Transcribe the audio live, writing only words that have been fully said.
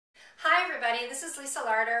everybody, this is Lisa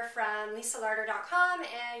Larder from lisalarder.com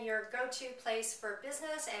and your go-to place for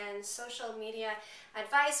business and social media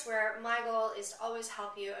advice, where my goal is to always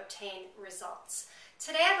help you obtain results.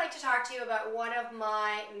 Today I'd like to talk to you about one of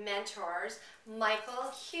my mentors,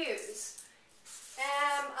 Michael Hughes.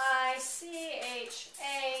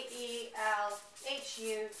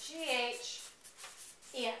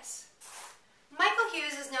 M-I-C-H-A-E-L-H-U-G-H-E-S. Michael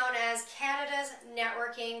Hughes is known as Canada's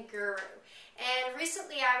networking guru. And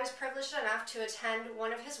recently I was privileged enough to attend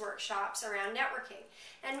one of his workshops around networking.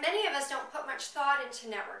 And many of us don't put much thought into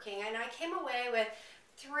networking, and I came away with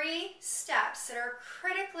 3 steps that are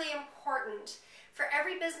critically important for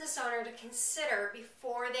every business owner to consider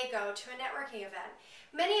before they go to a networking event.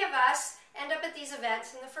 Many of us end up at these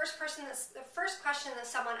events and the first question that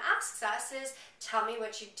someone asks us is, "Tell me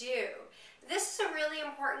what you do." This is a really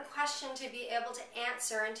important question to be able to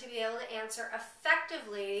answer, and to be able to answer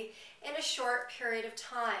effectively in a short period of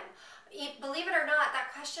time. Believe it or not,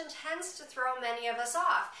 that question tends to throw many of us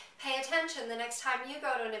off. Pay attention the next time you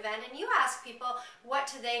go to an event and you ask people, what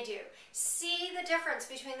do they do? See the difference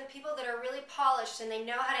between the people that are really polished and they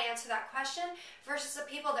know how to answer that question versus the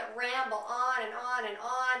people that ramble on and on and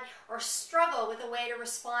on or struggle with a way to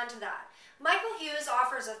respond to that. Michael Hughes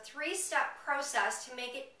offers a 3-step process to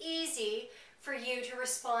make it easy for you to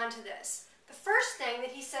respond to this. The first thing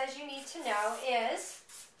that he says you need to know is,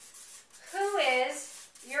 who is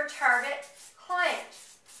your target client?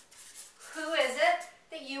 Who is it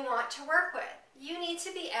that you want to work with? You need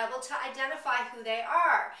to be able to identify who they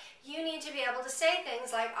are. You need to be able to say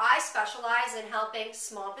things like, I specialize in helping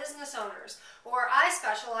small business owners, or I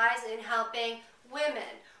specialize in helping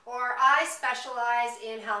women, or I specialize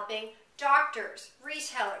in helping doctors,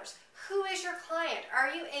 retailers. Who is your client? Are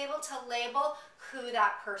you able to label who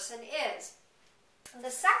that person is?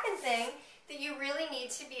 The second thing that you really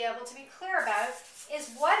need to be able to be clear about is,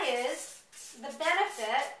 what is the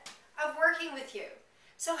benefit of working with you?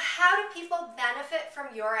 So how do people benefit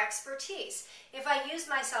from your expertise? If I use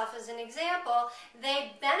myself as an example,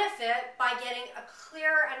 they benefit by getting a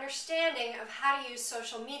clearer understanding of how to use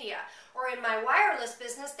social media. Or in my wireless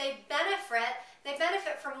business, they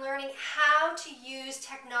benefit from learning how to use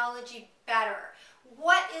technology better.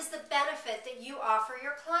 What is the benefit that you offer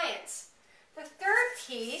your clients? The third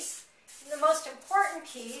piece, the most important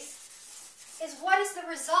piece, is, what is the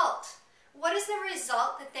result? What is the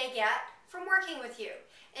result that they get from working with you?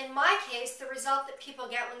 In my case, the result that people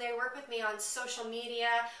get when they work with me on social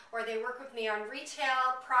media or they work with me on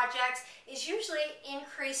retail projects is usually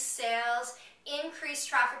increased sales, increased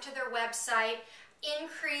traffic to their website,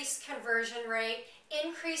 increased conversion rate,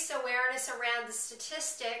 increased awareness around the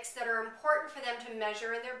statistics that are important for them to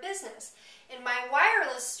measure in their business. In my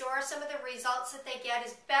wireless store, some of the results that they get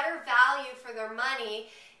is better value for their money,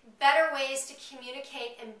 better ways to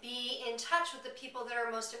communicate and be in touch with the people that are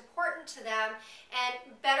most important to them, and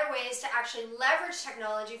better ways to actually leverage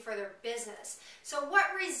technology for their business. So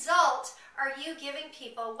what result are you giving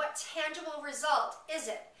people? What tangible result is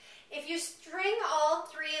it? If you string all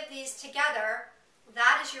 3 of these together,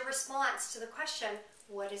 that is your response to the question,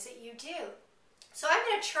 what is it you do? So I'm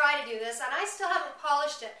going to try to do this, and I still haven't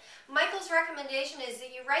polished it. Michael's recommendation is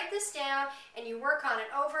that you write this down and you work on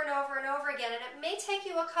it over and over and over again, and it may take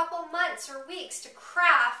you a couple months or weeks to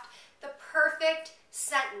craft the perfect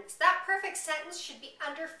sentence. That perfect sentence should be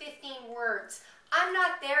under 15 words. I'm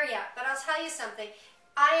not there yet, but I'll tell you something.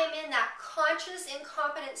 I am in that conscious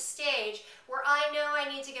incompetent stage where I know I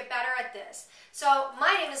need to get better at this. So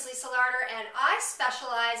my name is Lisa Larder, and I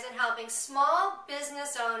specialize in helping small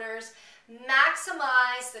business owners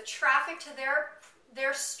maximize the traffic to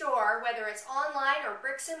their store, whether it's online or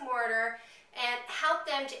bricks and mortar, and help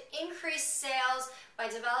them to increase sales by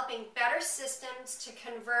developing better systems to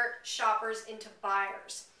convert shoppers into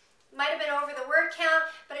buyers. Might have been over the word count,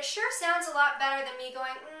 but it sure sounds a lot better than me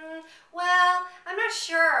going, well, I'm not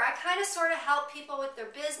sure. I kind of sort of help people with their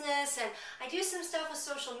business, and I do some stuff with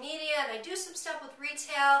social media, and I do some stuff with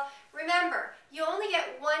retail. Remember, you only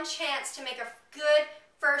get one chance to make a good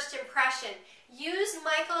first impression. Use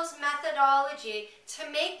Michael's methodology to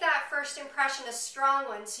make that first impression a strong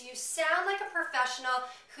one, so you sound like a professional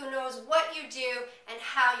who knows what you do and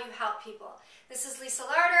how you help people. This is Lisa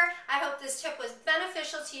Larder. I hope this tip was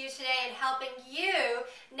beneficial to you today in helping you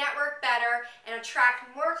network better and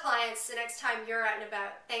attract more clients the next time you're out and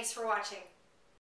about. Thanks for watching.